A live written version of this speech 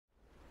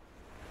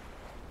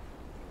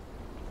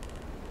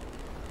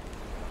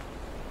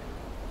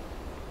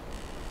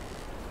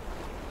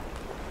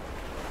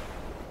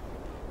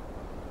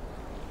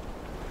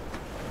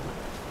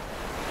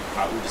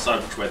we'll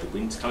decide which way the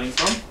wind's coming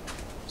from.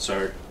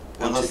 So,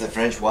 and that's the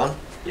French one?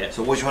 Yeah.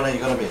 So which one are you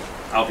going to be?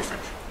 I'll be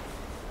French.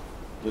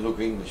 You look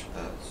English,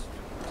 but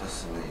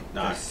that's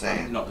No,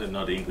 I'm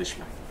not English,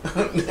 mate.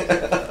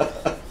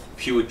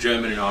 Pure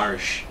German and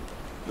Irish.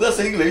 That's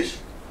English.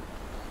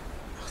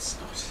 No, it's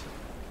not.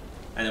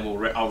 And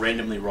then I'll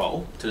randomly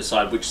roll to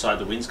decide which side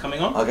the wind's coming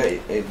on. Okay,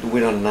 we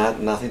don't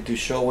nothing to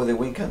show where the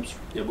wind comes?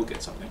 Yeah, we'll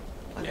get something.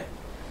 Okay.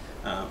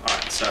 Yeah.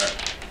 Alright, so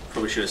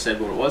probably should have said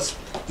what it was.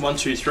 1,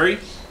 2, 3,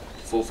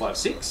 4, 5,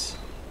 6.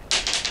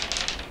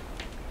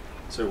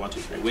 So 1, 2,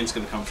 3. Wind's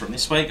going to come from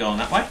this way, going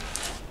that way.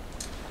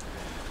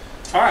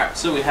 Alright,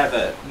 so we have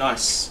a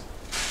nice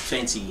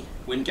fancy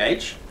wind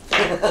gauge.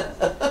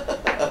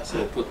 So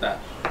we'll put that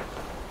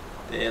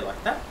there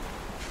like that.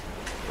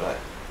 Right.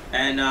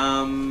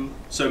 And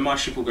so my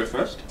ship will go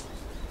first.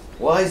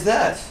 Why is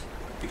that?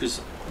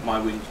 Because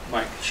my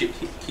ship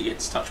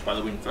gets touched by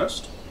the wind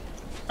first.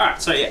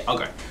 Alright, so yeah, I'll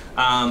go. So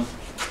I'm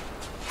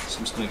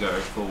just going to go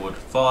forward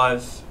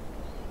 5.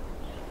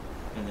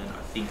 And then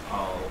I think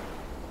I'll...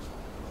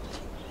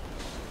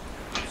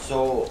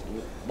 So,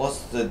 what's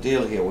the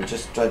deal here? We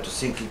just try to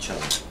sink each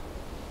other.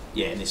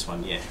 Yeah, in this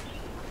one, yeah.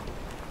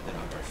 Then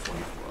I'll go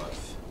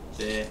 45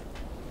 there.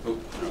 Oh,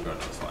 then I'll go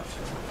another 5.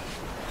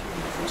 Give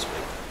me full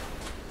speed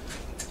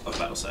of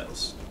battle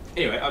sails.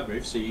 Anyway, I've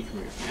moved, so you can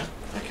move now.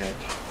 Okay.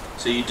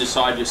 So you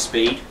decide your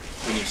speed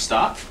when you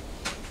start.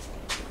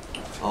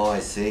 Oh, I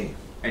see.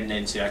 And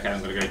then say, okay,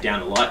 I'm going to go down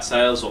to light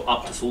sails or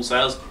up to full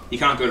sails. You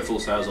can't go to full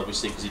sails,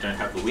 obviously, because you don't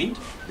have the wind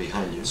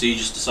behind you. So you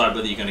just decide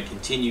whether you're going to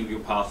continue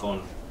your path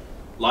on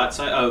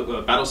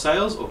battle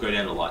sails or go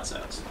down to light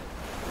sails.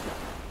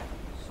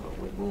 So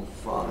we move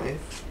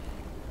 5,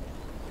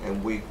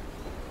 and we.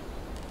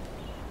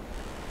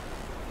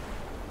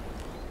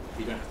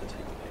 You don't have to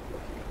take the paper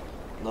with you.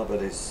 No,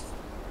 but it's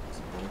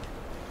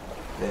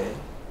there,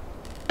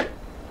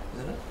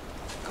 isn't it?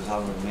 Because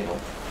I'm in the middle.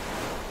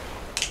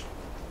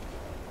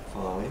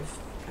 5,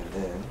 and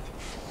then.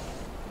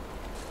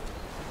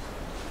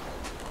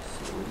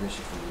 So we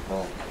measure from the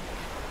back.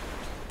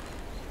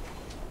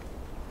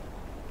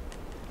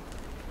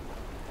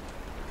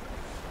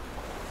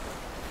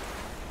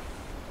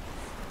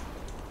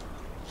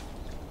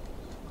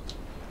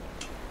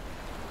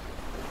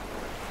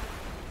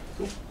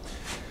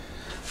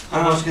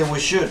 How much can we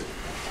shoot?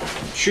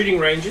 Shooting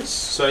ranges,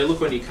 so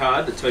look on your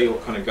card to tell you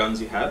what kind of guns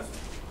you have.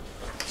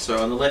 So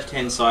on the left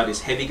hand side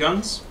is heavy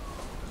guns.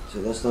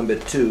 So that's number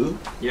 2.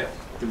 Yeah.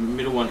 The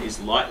middle one is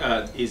light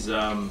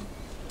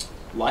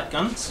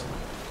guns.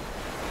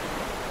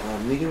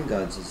 Medium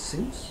guns, it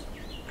seems.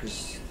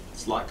 Cause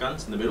it's light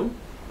guns in the middle.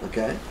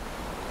 Okay.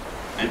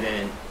 And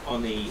then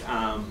on the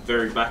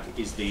very back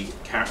is the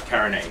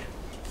carronade.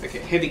 Okay,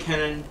 heavy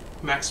cannon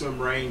maximum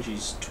range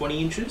is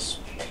 20 inches.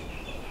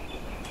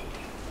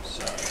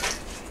 So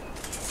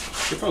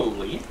you're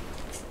probably in.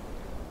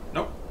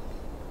 Nope.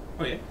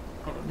 Oh yeah.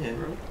 Hold on. Yeah.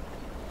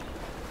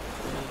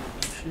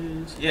 20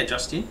 inches. Yeah,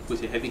 just in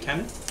with your heavy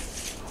cannon.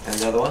 And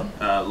the other one?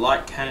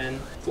 Light cannon,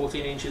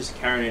 14 inches.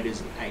 Carronade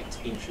is 8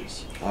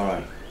 inches. All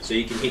right. So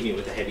you can hit me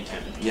with a heavy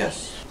cannon.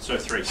 Yes. So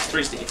 3 to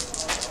hit.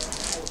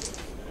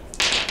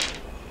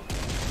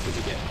 What did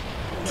you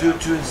get?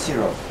 2 and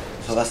 0.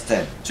 So that's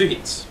 10. 2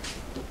 hits.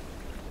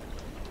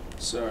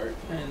 So,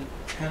 and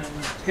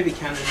heavy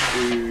cannon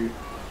do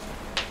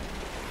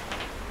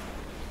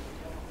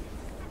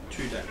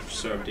 2 damage,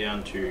 so I'm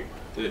down to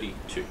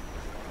 32.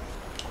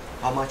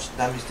 How much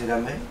damage did I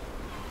make?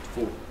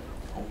 4.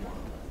 Oh wow.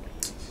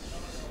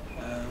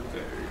 We'll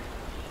go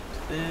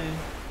there.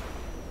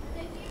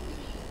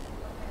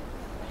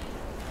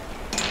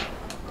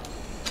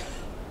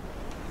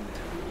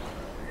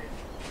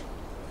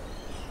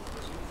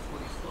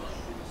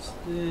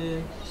 There,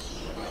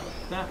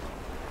 like that.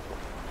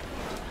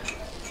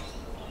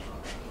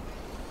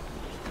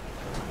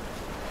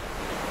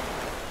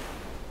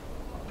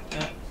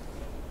 That.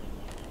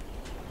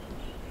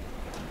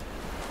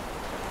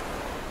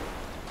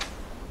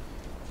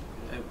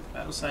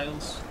 Battle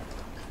sails.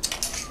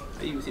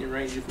 Are you within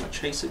range of my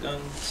chaser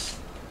guns?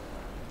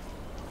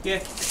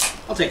 Yeah,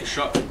 I'll take a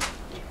shot.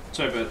 It's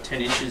over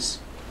 10 inches,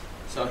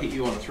 so I'll hit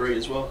you on a 3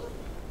 as well.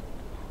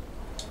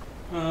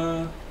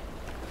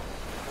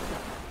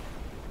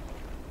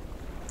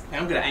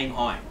 I'm going to aim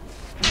high.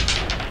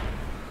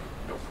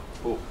 Nope.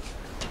 Oh.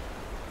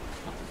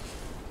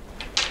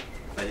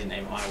 If I didn't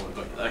aim high, I would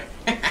have got you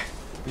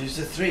though. Use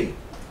the 3.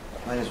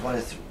 -1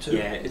 is 2.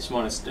 Yeah, it's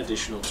minus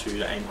additional 2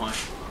 to aim high.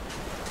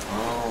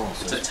 Oh,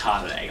 so it's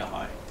harder to aim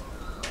high.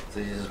 So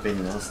you've just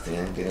been nasty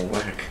and didn't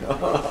work.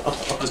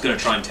 I was going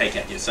to try and take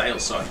out your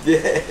sails, so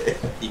yeah.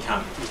 you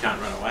can't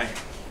run away.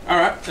 All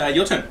right,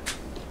 your turn.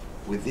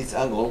 With this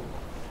angle,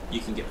 you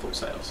can get full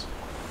sails.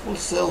 Full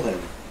sail then.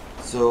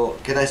 So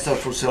can I start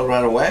full sail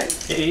right away?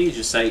 Yeah, you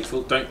just say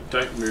full.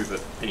 Don't move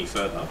it any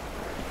further.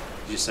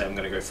 You just say I'm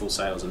going to go full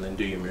sails and then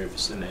do your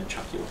moves and then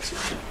chuck your what's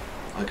in.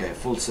 Okay,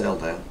 full sail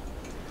then.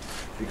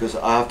 Because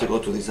I have to go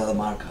to this other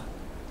marker,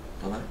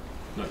 don't I?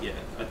 Not yet.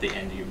 At the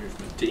end of your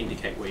movement to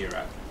indicate where you're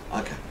at.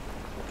 Okay.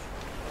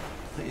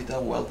 You've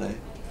done well there.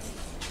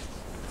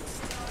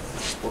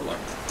 Borderline.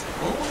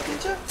 Oh,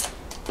 get you.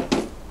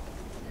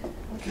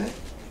 Okay.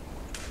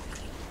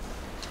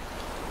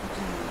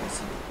 Okay, let's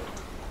see.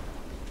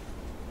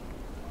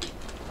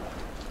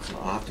 So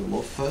I have to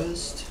move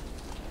first,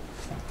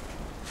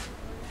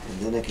 and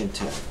then I can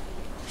turn.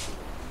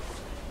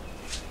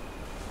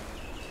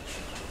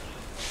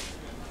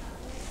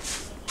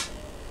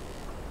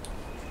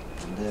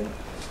 And then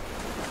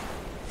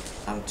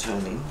I'm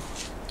turning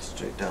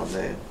straight down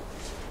there.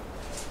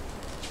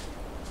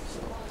 So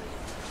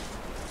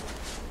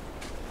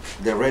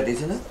they're red,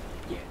 isn't it?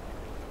 Yeah.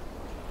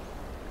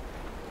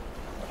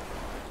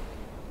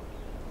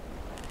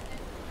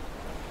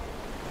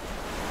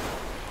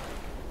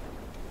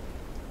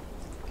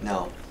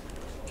 Now,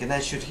 can I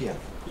shoot here?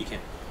 You can.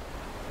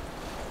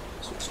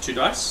 So it's 2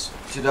 dice.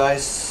 2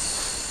 dice.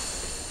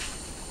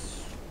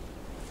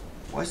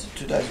 Why is it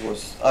 2 dice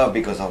was? Oh,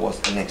 because I was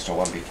an extra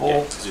one before.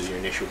 Yeah, this is your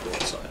initial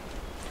broadside.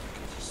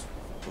 Just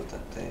put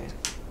that there.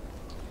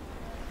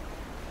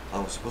 I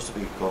was supposed to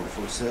be going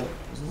full sail,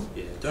 isn't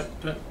it?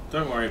 Yeah,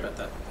 don't worry about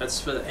that. That's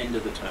for the end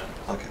of the turn.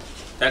 Okay.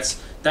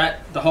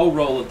 The whole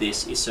role of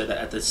this is so that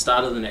at the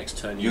start of the next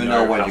turn You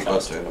know how when you got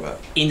fast. turn about.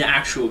 In the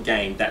actual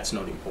game, that's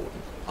not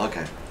important.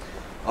 Okay.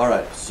 All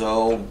right.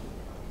 So,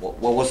 what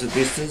was the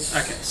distance?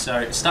 Okay, so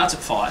it starts at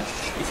 5.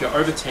 If you're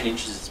over 10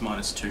 inches, it's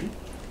 -2.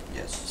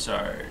 Yes.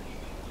 So,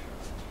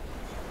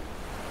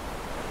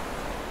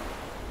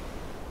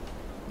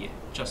 yeah,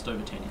 just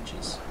over 10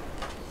 inches.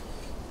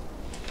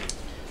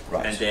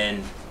 Right. And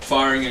then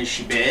firing as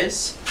she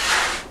bears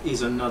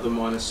is another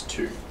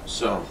 -2.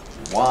 So,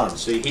 1.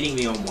 so you're hitting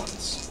me on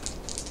ones.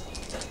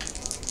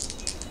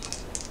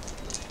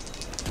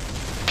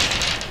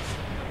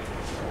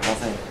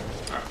 Nothing.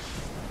 Alright.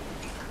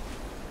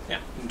 Yeah,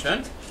 in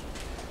turn.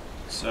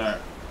 So,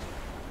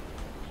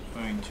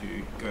 I'm going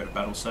to go to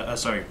battle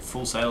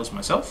full sails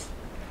myself.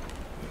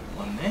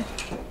 One there.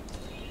 Turn.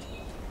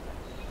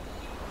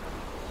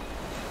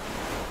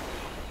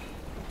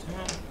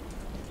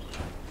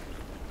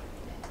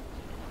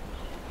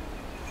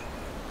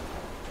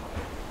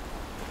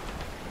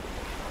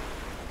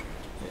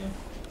 There.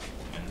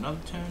 And another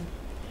turn.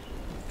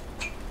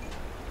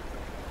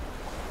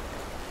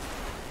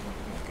 We're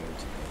going to go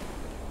to there.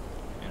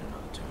 And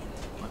another turn,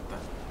 like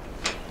that.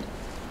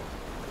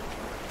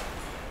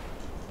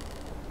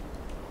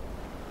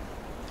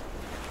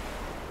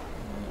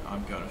 And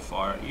I'm going to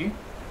fire at you.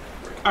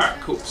 Alright,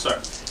 cool. So,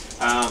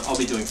 I'll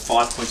be doing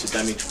 5 points of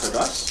damage per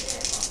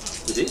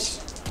dice with this.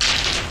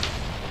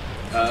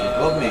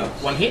 got me.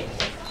 1 hit.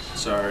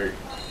 So,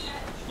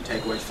 you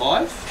take away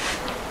 5.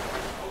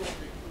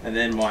 And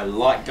then my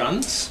light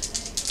guns.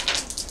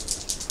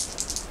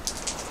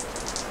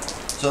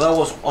 So that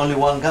was only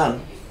 1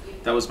 gun.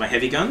 That was my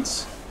heavy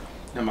guns.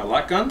 Now my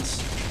light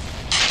guns.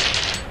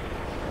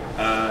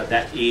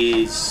 That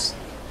is...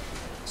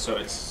 So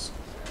it's...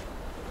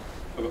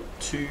 I've got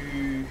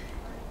 2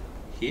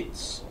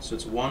 hits. So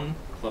it's 1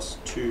 plus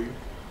 2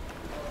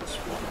 plus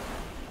 1.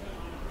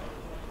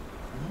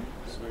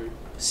 So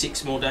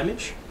 6 more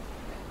damage.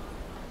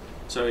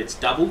 So it's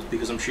doubled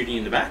because I'm shooting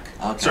in the back.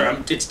 Okay. Sorry,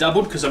 it's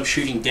doubled because I'm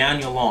shooting down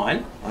your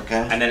line.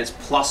 Okay. And then it's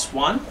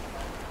 +1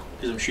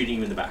 because I'm shooting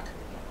you in the back.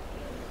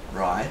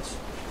 Right.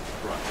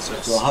 Right. So,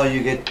 So how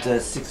you get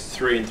 6?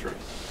 3 and 3.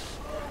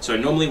 So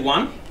normally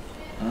 1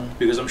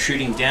 because I'm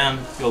shooting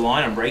down your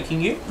line. I'm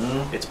raking you.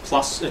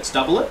 It's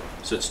double it.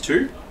 So it's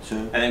 2. 2.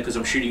 And then because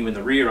I'm shooting you in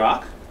the rear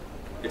arc,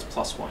 it's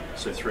 +1.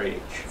 So 3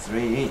 each.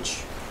 3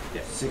 each.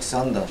 Yeah. 6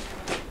 under.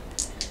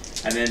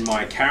 And then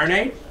my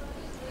carronade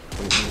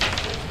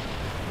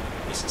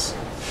misses.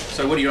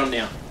 So what are you on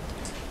now?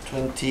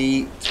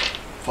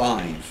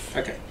 25.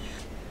 Okay.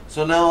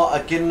 So now I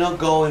cannot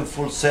go in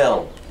full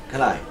sail,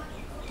 can I?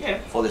 Yeah.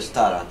 For the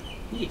starter.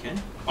 You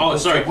can. Oh,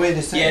 Because sorry. the wind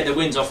is Yeah, there. the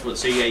wind's off.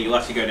 So yeah, you'll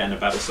have to go down to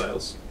battle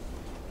sails.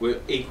 We're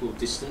equal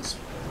distance,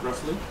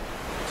 roughly,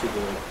 to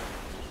the.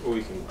 Or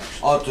you can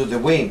actually. Oh, to the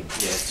wind.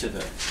 Yeah, to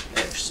the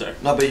edge. So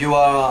No, but you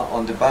are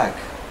on the back.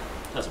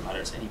 doesn't matter.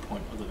 It's any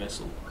point of the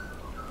vessel.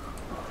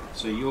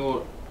 So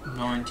you're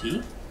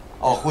 90,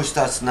 Oh, who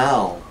starts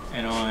now?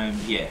 and I'm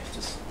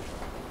just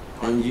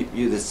And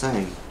you the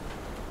same.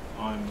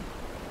 I'm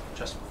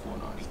just before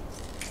 90.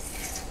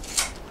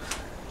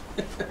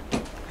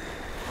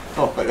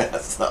 Oh,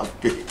 that's not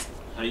good.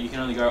 So you can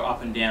only go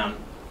up and down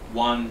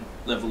 1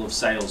 level of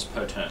sails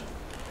per turn.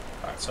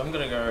 Alright, so I'm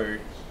going to go...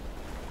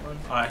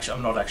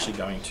 I'm not actually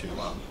going to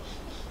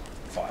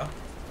fire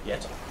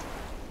yet.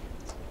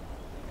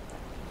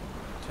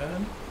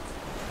 Turn.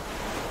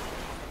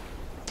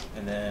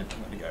 And then I'm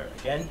going to go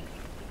again.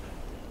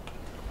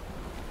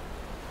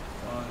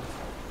 5.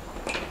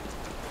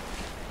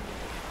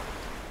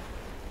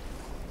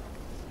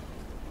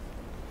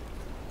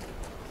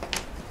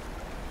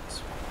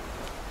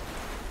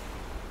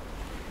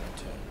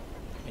 Turn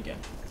again.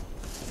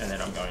 And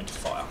then I'm going to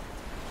fire.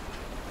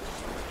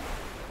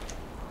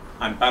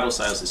 I'm battle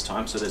sails this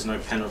time, so there's no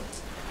penalty.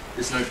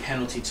 There's no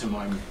penalty to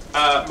my.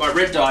 My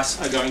red dice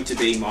are going to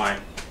be my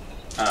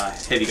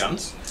heavy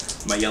guns.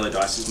 My yellow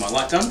dice is my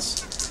light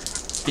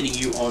guns, hitting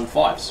you on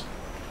 5s.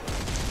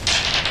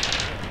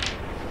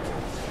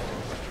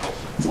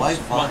 Why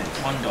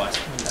 5? One dice,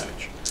 1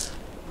 damage.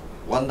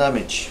 1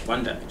 damage.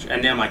 1 damage.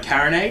 And now my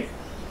carronade,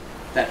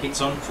 that hits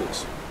on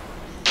force.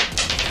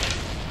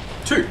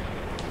 2.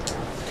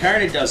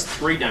 Carronade does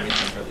 3 damage,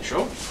 I'm fairly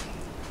sure.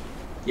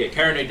 Yeah,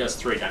 carronade does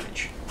 3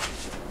 damage.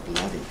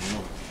 Bloody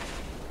hell.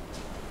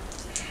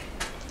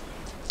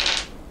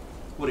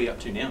 What are you up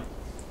to now?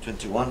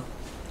 21.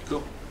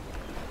 Cool.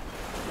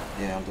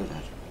 Yeah, I'll do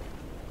that.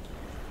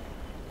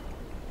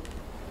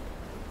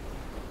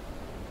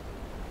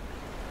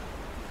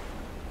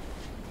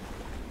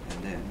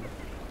 And then...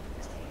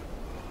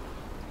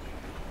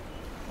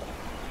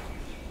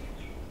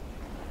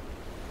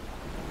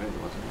 Red,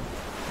 wasn't it?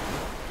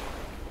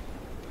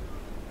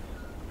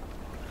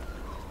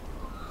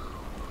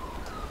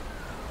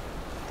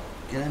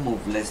 Can I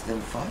move less than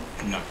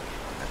 5? No.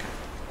 Okay.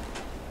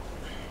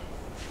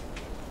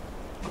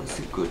 Well, it's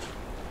still good.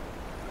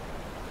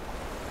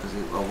 Because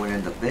I will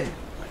end up there.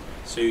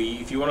 So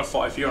if you want to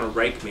fight, if you want to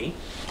rake me,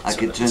 I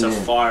can it's a turn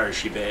in. fire as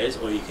she bears,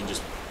 or you can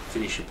just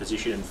finish your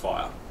position and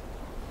fire.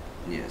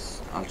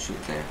 Yes, I'll shoot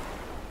there.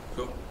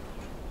 Cool.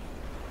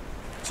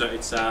 So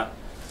it's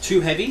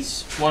 2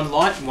 heavies, 1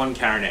 light, and 1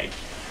 carronade.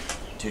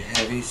 2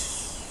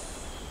 heavies.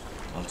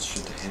 I'll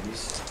shoot the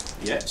heavies.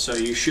 Yeah. So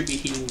you should be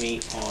hitting me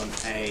on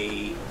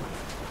a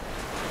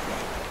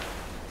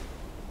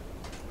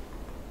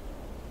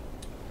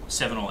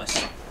 7 or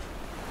less.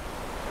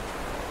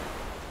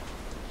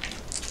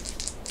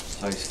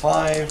 So it's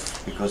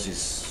 5 because it's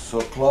so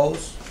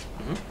close.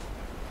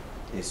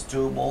 Mm-hmm. It's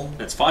 2 more.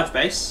 That's 5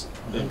 base,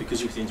 but because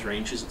you're within 3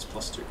 inches, it's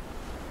 +2.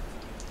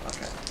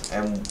 Okay.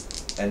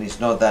 And it's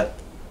not that,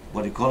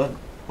 what do you call it?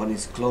 When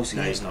it's close.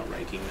 No, in? he's not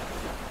raking that.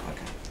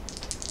 Okay.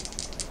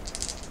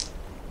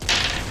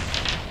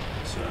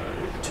 So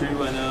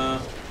 2 and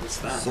what's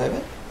that?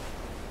 7?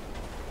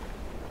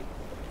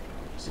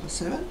 Is it a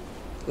 7?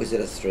 Or is it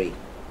a 3?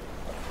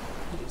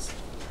 It's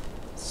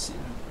 7.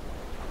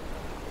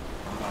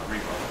 I'm gonna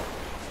reroll.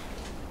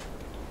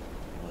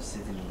 It was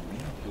sitting on me.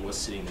 It was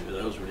sitting there, but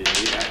that was really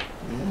weird.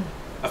 Yeah.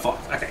 A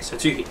 5. Okay, so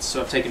 2 hits.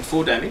 So I've taken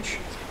 4 damage.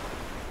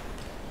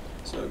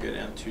 So I'll go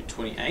down to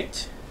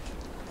 28.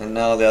 And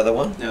now the other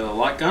one? Now the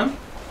light gun.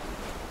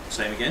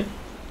 Same again.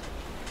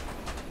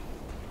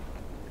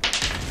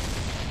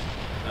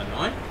 A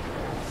 9.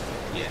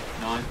 Yeah,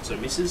 9. So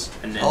misses.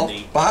 And then Oh,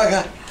 the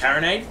bugger!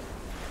 carronade.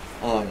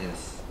 Oh,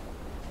 yes.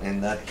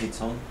 And that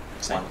hits on?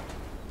 Same. 1.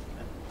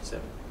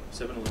 7.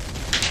 7 or less.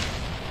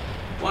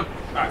 1.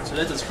 Alright, so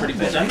that does pretty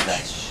good damage.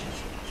 That shit.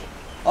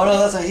 Oh no,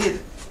 that's a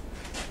hit.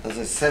 That's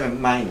a 7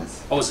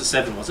 minus. Oh, was it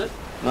 7, was it?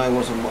 No, it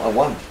was a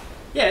 1.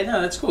 Yeah, no,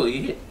 that's cool.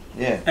 You hit.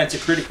 Yeah. And it's a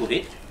critical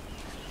hit.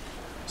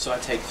 So I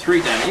take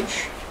 3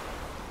 damage.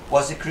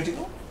 Was it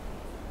critical?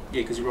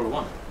 Yeah, because you rolled a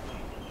 1.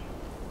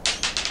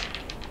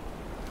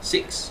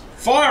 6.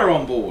 Fire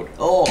on board!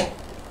 Oh.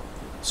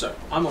 So,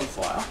 I'm on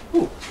fire.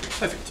 Ooh,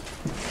 perfect.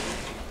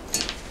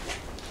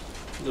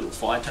 Little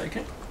fire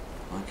token.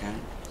 Okay.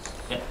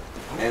 Yeah.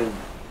 And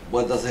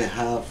what does it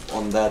have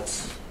on that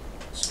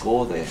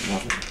score there?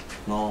 Nothing?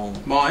 No.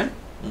 Mine.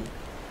 Hmm?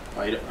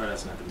 Oh, you don't, oh,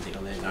 doesn't have anything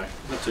on there, no.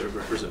 Not to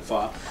represent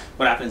fire.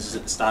 What happens is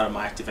at the start of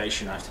my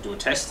activation, I have to do a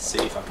test to see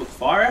if I put the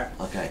fire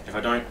out. Okay. If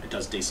I don't, it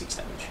does D6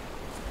 damage.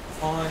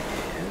 I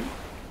am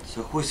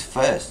So who's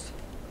first?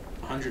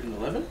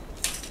 111.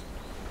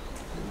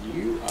 And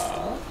you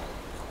are...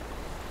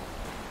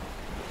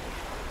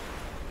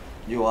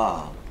 You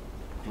are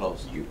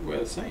close. You were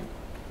the same.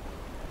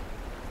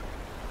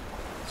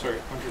 Sorry,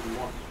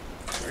 101.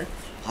 Sorry.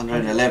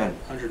 111.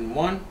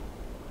 101.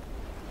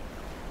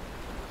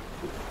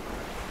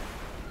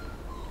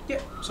 Yeah,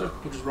 so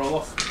we'll just roll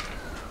off.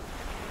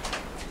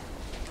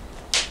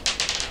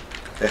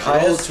 The Roll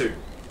highest? 2.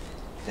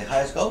 The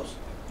highest goes?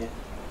 Yeah.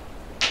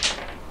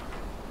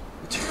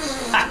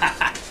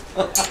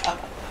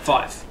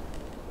 5.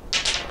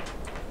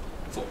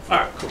 4.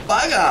 Alright, cool.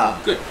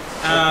 Bugger! Good.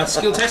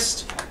 Skill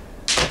test.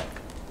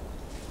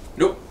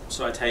 Nope.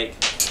 So I take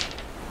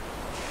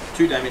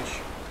 2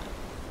 damage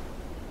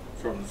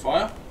from the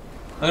fire.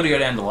 I'm going to go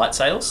down to light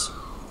sails.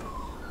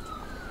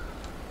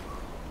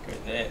 Go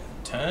there,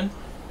 turn.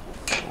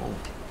 Oh.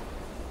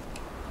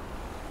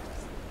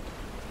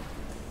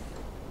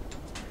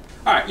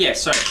 Alright, yeah,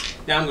 so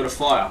now I'm going to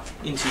fire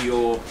into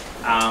your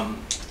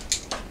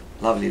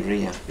Lovely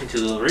rear. into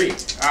the rear.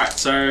 Alright,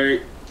 so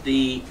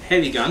the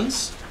heavy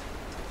guns.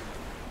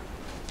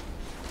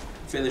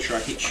 Fairly sure I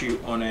hit you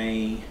on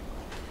a...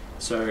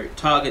 So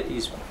target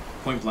is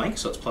point blank,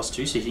 so it's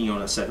 +2, so hitting you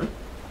on a 7.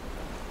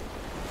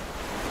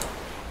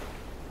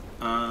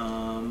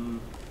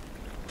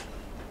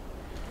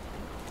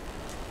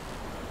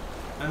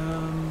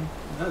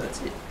 No,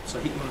 that's it. So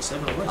I hit you on a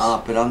 7 or less.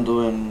 Ah, but I'm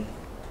doing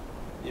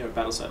Yeah,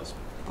 battle sails.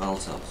 battle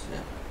cells,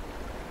 yeah.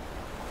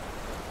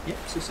 Yep,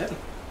 so 7.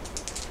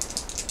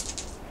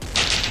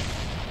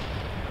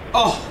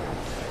 Oh!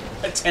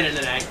 A 10 and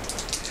an 8.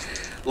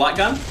 Light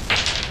gun.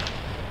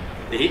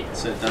 The hit,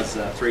 so it does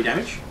 3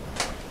 damage.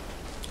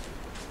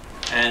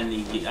 And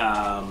the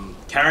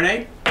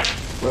carronade.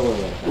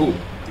 Wait. Ooh,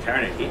 the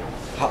carronade hit.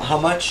 How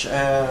much?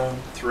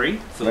 3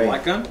 for the 3.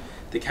 light gun.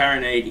 The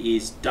carronade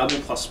is double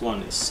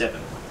 +1 is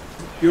 7.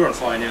 You're on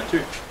fire now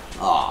too.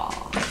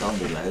 Ah, don't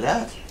be like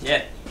that.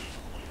 Yeah.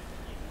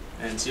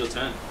 And it's your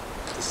turn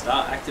to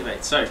start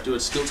activate. So do a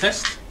skill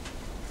test.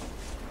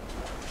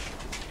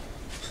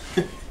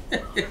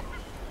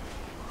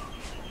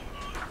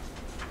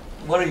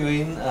 What are you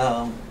in?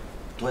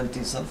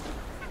 20 something?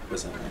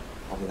 What's that, mate?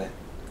 Over there.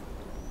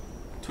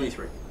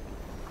 23.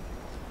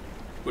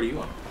 What are you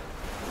on?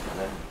 Over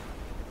there.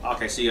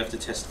 Okay, so you have to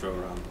test for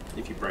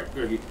if you break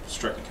or if you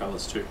strike your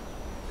colours too.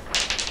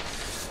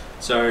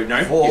 So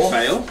no, 4. you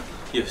fail.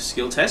 Your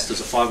skill test is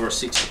a 5 or a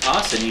 6 to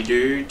pass, and you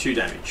do 2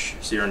 damage.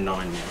 So you're on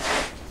 9 now.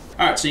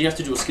 Alright, so you have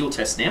to do a skill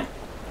test now.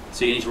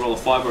 So you need to roll a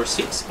 5 or a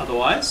 6,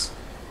 otherwise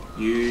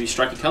you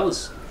strike your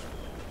colours.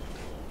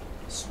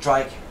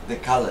 Strike the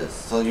colors.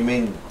 So you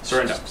mean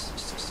Surrender.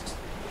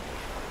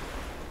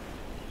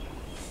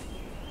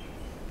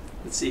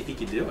 Let's see if you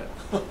can do it.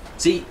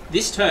 See,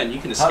 this turn you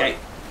can escape.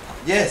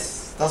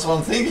 Yes, that's what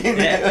I'm thinking.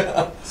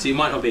 Yeah. So you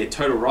might not be a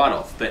total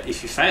write-off, but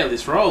if you fail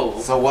this roll,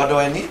 So what do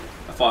I need?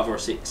 a 5 or a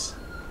 6.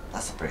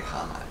 That's a pretty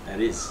hard man. That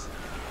is.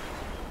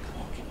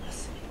 Come on, give me a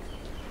second.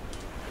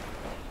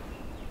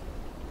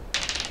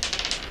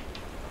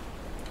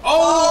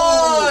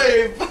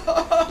 Oh! 5!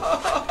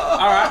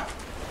 Alright.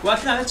 Well,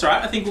 no, that's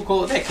alright. I think we'll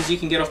call it there because you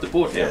can get off the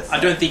board now. Yes. I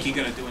don't think you're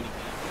going to do anything.